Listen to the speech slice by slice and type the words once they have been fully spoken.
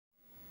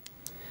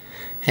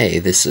Hey,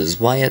 this is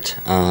Wyatt.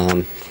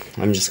 I'm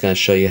just going to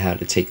show you how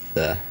to take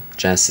the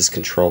Genesis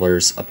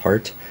controllers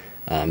apart.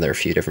 There are a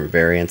few different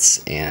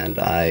variants, and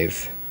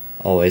I've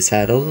always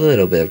had a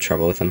little bit of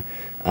trouble with them,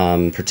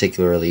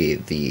 particularly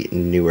the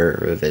newer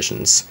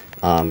revisions,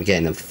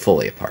 getting them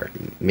fully apart,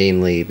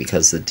 mainly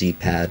because the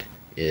D-pad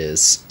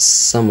is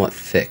somewhat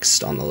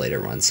fixed on the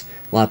later ones.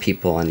 A lot of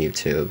people on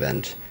YouTube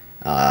and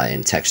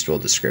in textual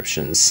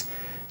descriptions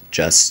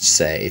just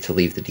say to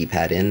leave the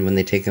D-pad in when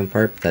they take them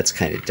apart. That's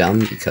kind of dumb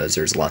because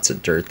there's lots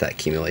of dirt that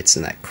accumulates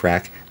in that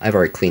crack. I've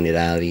already cleaned it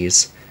out of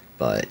these,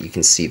 but you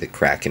can see the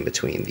crack in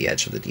between the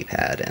edge of the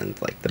D-pad and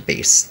like the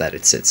base that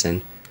it sits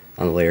in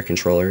on the later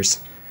controllers.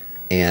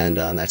 And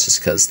that's just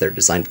because they're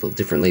designed a little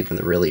differently than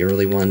the really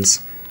early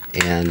ones.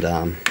 And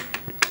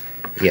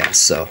yeah,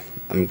 so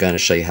I'm going to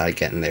show you how to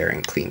get in there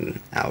and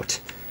clean out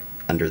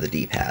under the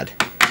D-pad,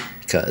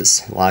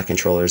 because a lot of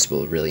controllers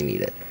will really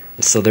need it.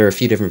 So there are a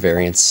few different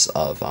variants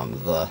of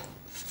the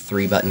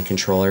 3-button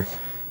controller.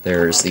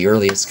 There's the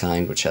earliest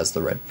kind, which has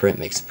the red print,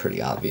 makes it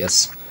pretty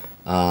obvious.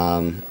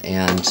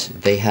 And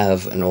they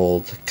have an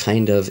old,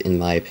 kind of, in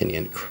my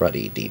opinion,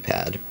 cruddy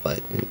D-pad,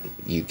 but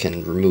you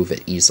can remove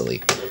it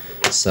easily.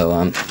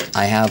 So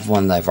I have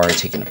one that I've already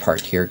taken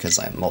apart here because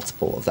I have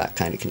multiple of that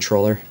kind of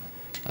controller.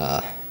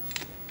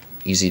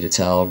 Easy to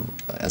tell,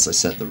 as I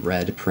said, the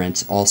red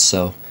print.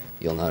 Also,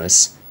 you'll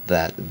notice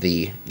that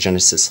the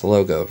Genesis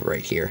logo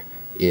right here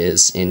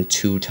is in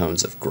 2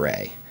 tones of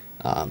gray.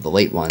 The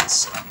late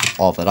ones,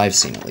 all that I've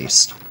seen at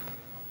least,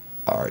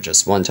 are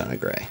just 1 tone of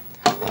gray.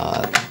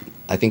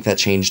 I think that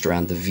changed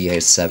around the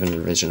VA7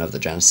 revision of the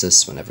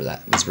Genesis whenever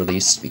that was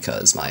released,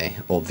 because my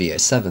old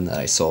VA7 that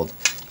I sold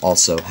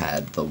also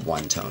had the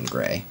 1-tone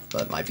gray,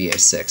 but my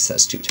VA6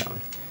 has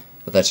 2-tone.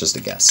 But that's just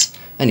a guess.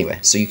 Anyway,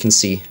 so you can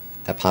see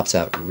that pops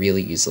out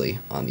really easily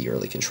on the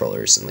early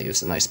controllers and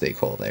leaves a nice big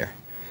hole there.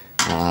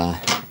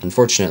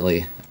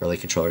 Unfortunately, early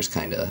controllers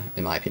kinda,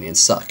 in my opinion,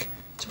 suck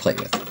to play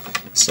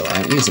with, so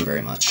I don't use them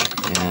very much,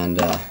 and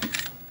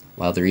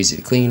while they're easy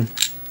to clean,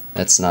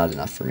 that's not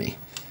enough for me.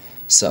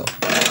 So,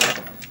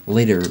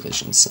 later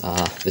revisions.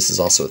 This is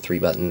also a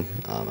 3-button,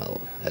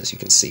 as you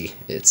can see,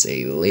 it's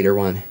a later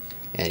one,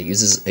 and it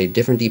uses a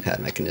different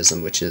D-pad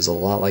mechanism, which is a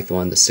lot like the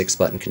one in the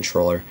 6-button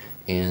controller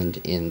and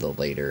in the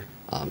later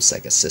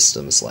Sega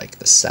systems like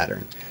the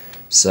Saturn.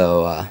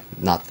 So,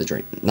 not the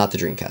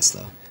Dreamcast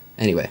though.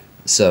 Anyway,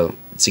 so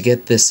to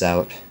get this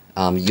out,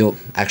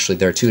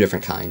 there are 2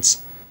 different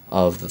kinds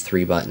of the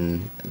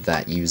 3-button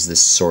that use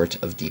this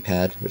sort of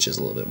D-pad, which is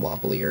a little bit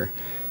wobblier,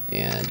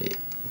 and it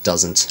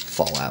doesn't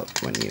fall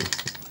out when you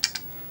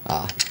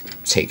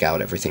take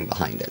out everything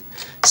behind it.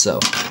 So,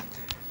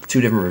 2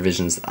 different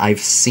revisions that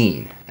I've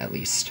seen, at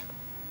least.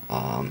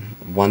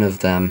 One of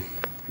them,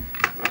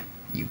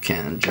 you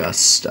can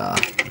just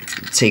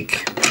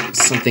take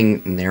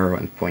something narrow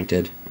and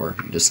pointed, or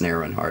just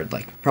narrow and hard,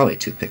 like probably a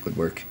toothpick would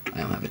work. I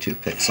don't have a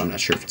toothpick, so I'm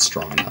not sure if it's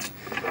strong enough.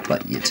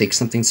 But you take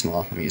something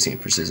small, I'm using a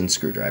precision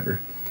screwdriver,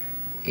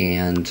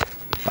 and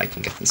if I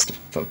can get this to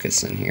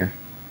focus in here,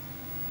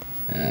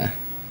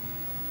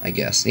 I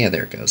guess, yeah,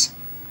 there it goes.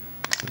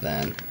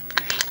 Then,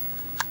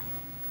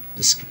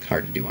 this is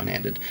hard to do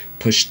one-handed,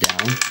 push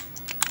down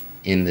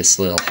in this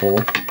little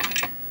hole,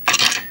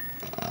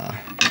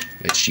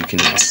 which you can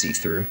now see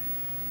through.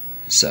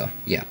 So,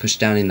 yeah, push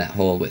down in that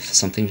hole with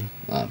something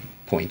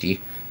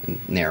pointy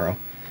and narrow,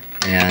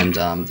 and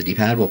the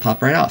D-pad will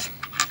pop right off.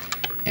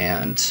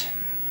 And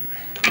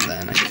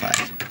then if I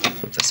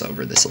flip this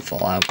over, this will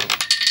fall out,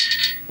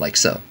 like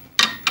so.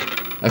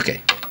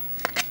 Okay,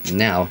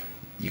 now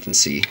you can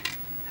see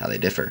how they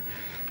differ.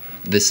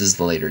 This is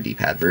the later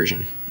D-pad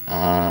version.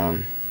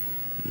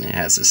 It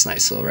has this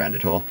nice little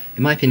rounded hole.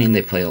 In my opinion,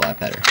 they play a lot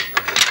better.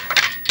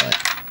 But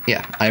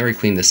yeah, I already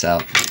cleaned this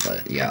out,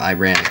 but yeah, I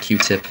ran a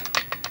Q-tip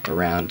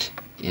around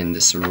in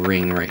this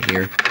ring right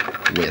here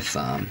with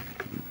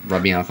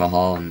rubbing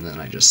alcohol, and then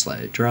I just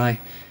let it dry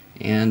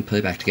and put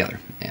it back together,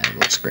 and it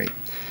looks great.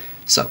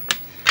 So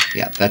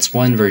yeah, that's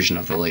one version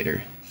of the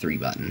later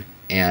 3-button,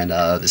 and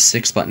the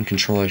 6-button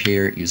controller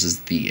here uses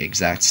the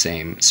exact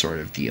same sort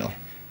of deal.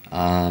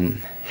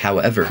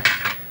 However,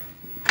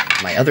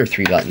 my other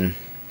 3-button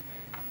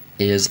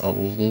is a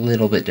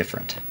little bit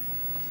different.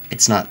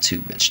 It's not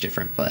too much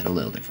different, but a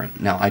little different.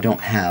 Now, I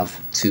don't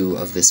have 2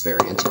 of this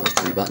variant of the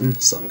 3-button,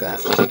 so I'm going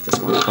to have to take this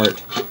one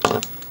apart.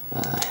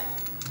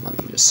 Let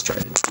me just try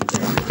to do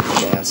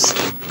that fast,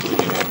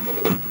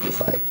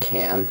 if I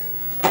can.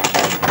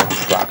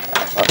 Prop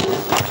up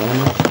the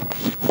camera,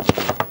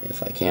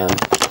 if I can.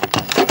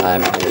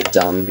 I'm kind of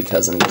dumb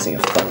because I'm using a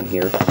phone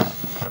here,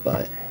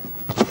 but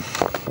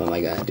what am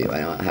I going to do? I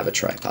don't have a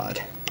tripod,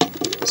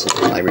 so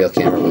my real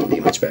camera wouldn't be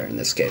much better in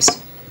this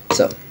case.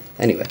 So,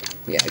 anyway,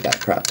 yeah, I got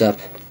it propped up,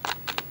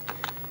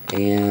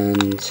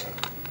 and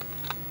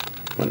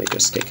let me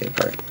just take it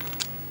apart.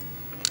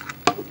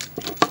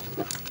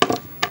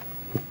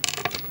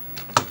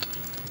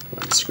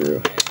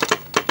 Unscrew.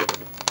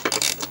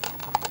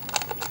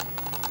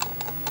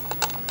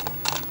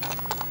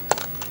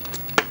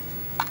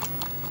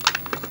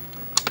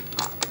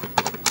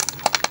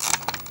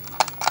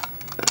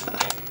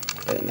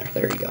 Get in there.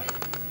 There you go.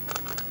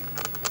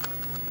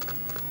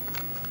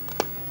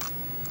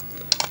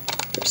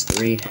 There's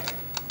 3.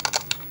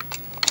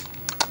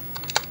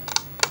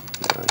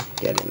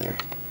 Get in there.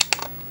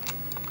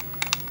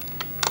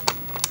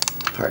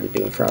 Hard to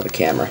do in front of the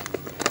camera.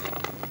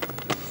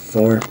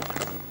 4.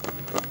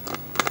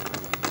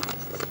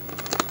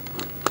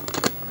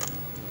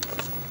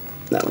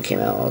 That one came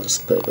out. I'll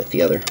just put it with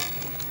the other.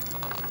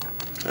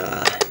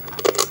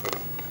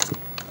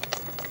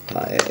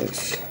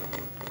 5.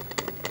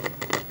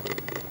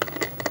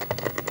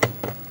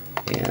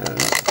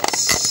 And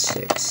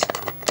 6.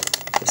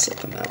 This will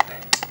come out.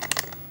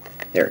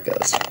 There it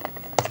goes.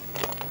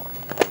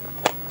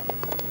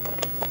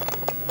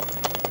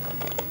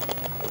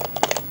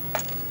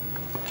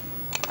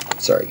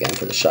 Sorry again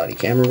for the shoddy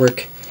camera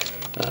work.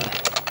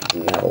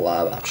 Didn't have a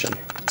lot of option.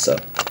 So,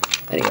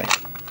 anyway,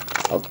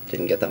 I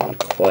didn't get that one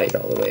quite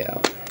all the way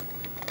out.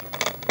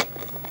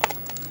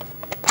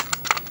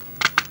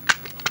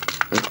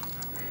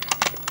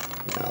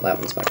 Now that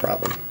one's my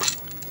problem.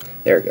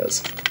 There it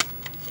goes.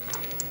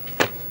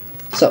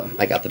 So,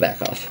 I got the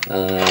back off.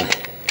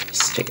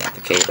 Just take out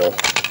the cable.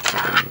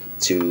 Nothing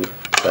too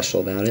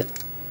special about it.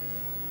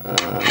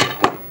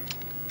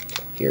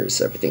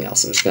 Here's everything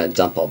else. I'm just going to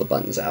dump all the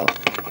buttons out.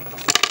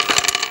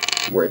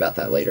 Worry about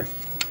that later.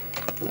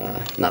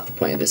 Not the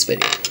point of this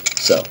video.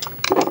 So,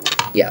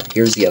 yeah,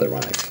 here's the other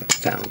one I've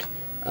found.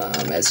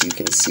 As you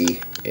can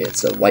see,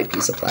 it's a white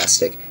piece of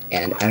plastic,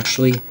 and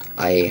actually,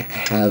 I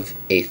have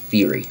a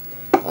theory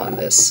on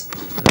this,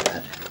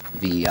 that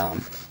the,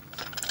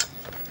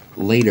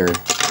 later,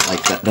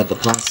 like, that the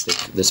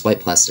plastic, this white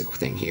plastic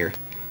thing here,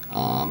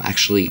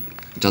 actually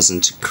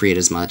doesn't create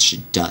as much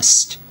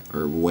dust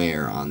or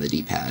wear on the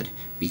D-pad,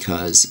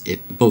 because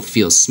it both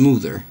feels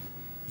smoother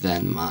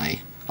than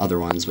my other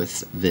ones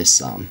with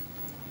this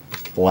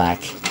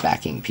black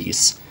backing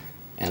piece.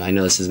 And I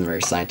know this isn't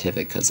very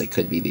scientific because they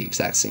could be the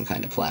exact same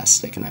kind of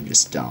plastic and I'm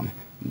just dumb,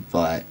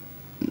 but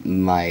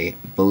my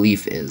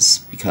belief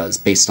is because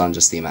based on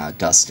just the amount of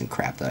dust and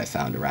crap that I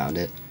found around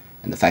it,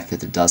 and the fact that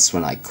the dust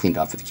when I cleaned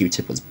off with the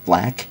Q-tip was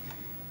black,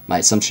 my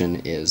assumption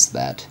is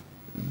that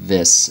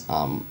this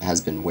has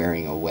been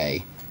wearing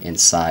away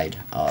inside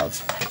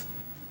of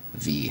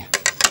the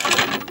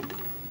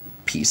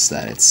piece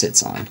that it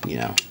sits on, you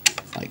know,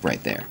 like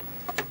right there.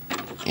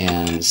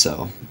 And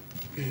so,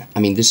 I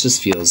mean, this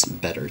just feels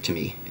better to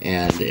me,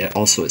 and it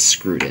also is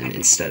screwed in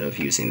instead of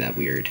using that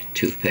weird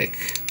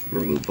toothpick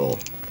removable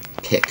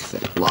pick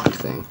thing, lock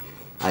thing.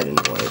 I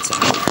didn't know what it's at.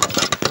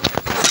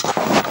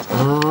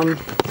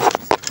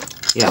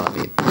 Yeah, let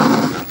me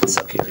put this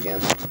up here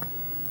again.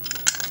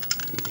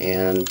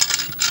 And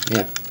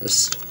yeah,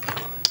 this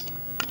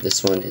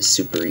one is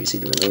super easy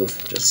to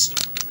remove.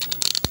 Just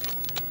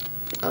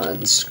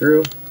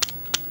unscrew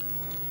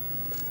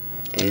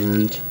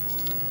and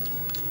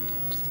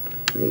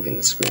removing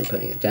the screw and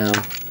putting it down.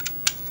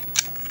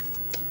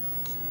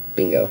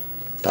 Bingo.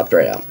 Popped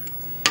right out.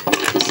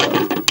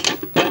 So,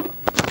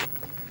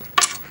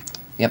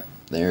 yep,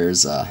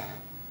 there's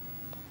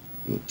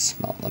oops,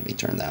 well, let me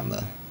turn down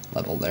the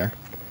level there.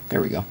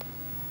 There we go.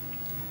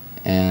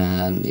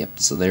 And yep,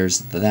 so there's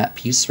that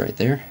piece right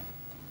there.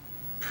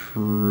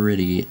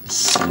 Pretty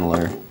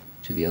similar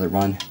to the other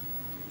one.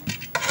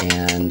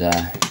 And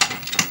yeah,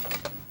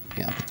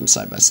 I'll put them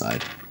side by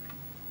side.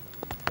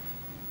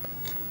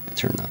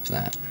 Turn up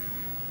that.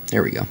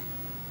 There we go.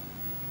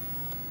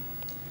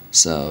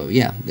 So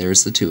yeah,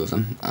 there's the two of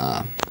them.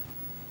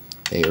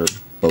 They are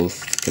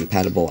both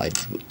compatible, I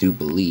do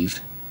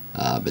believe,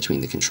 between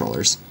the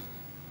controllers.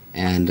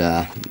 And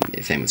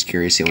if anyone's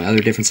curious, the only other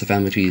difference I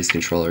found between these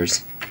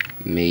controllers,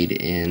 made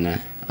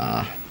in,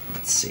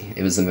 let's see,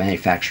 it was a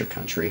manufacturer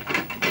country.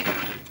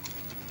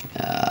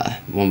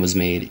 One was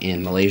made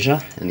in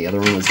Malaysia, and the other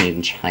one was made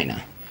in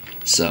China.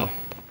 So,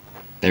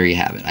 there you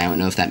have it. I don't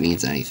know if that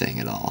means anything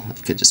at all.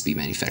 It could just be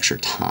manufacture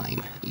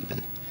time,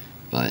 even.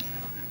 But,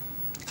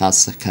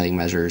 cost-cutting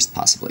measures,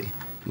 possibly.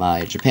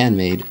 My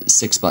Japan-made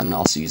 6-button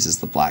also uses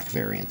the black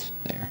variant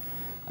there.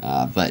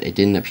 But it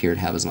didn't appear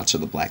to have as much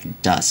of the black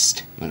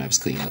dust when I was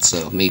cleaning it,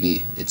 so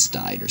maybe it's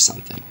dyed or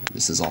something.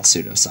 This is all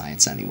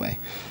pseudoscience anyway.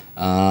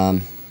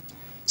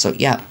 So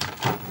yeah,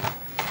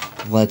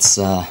 let's,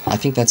 I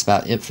think that's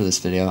about it for this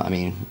video. I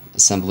mean,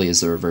 assembly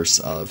is the reverse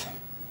of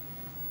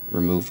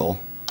removal,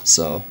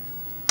 so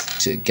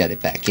to get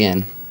it back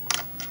in,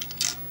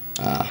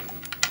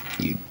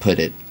 you put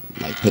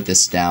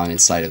this down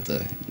inside of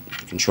the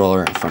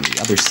controller, and from the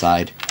other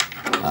side,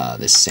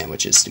 this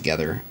sandwiches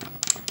together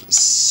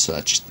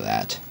such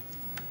that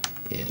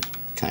it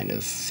kind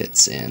of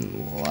fits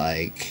in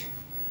like,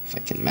 if I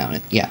can mount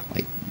it, yeah,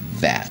 like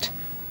that.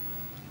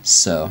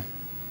 So,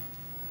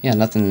 yeah,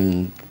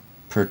 nothing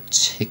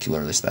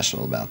particularly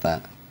special about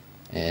that.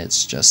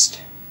 It's just,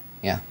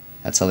 yeah,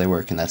 that's how they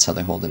work and that's how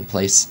they hold in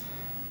place.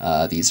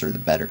 These are the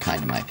better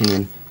kind in my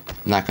opinion.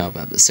 I'm not going to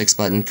open up the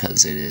 6-button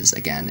because it is,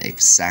 again,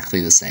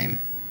 exactly the same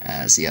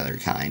as the other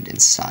kind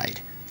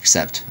inside,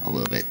 except a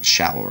little bit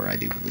shallower, I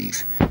do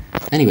believe.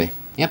 Anyway,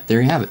 yep,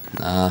 there you have it.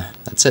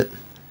 That's it.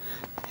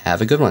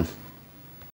 Have a good one.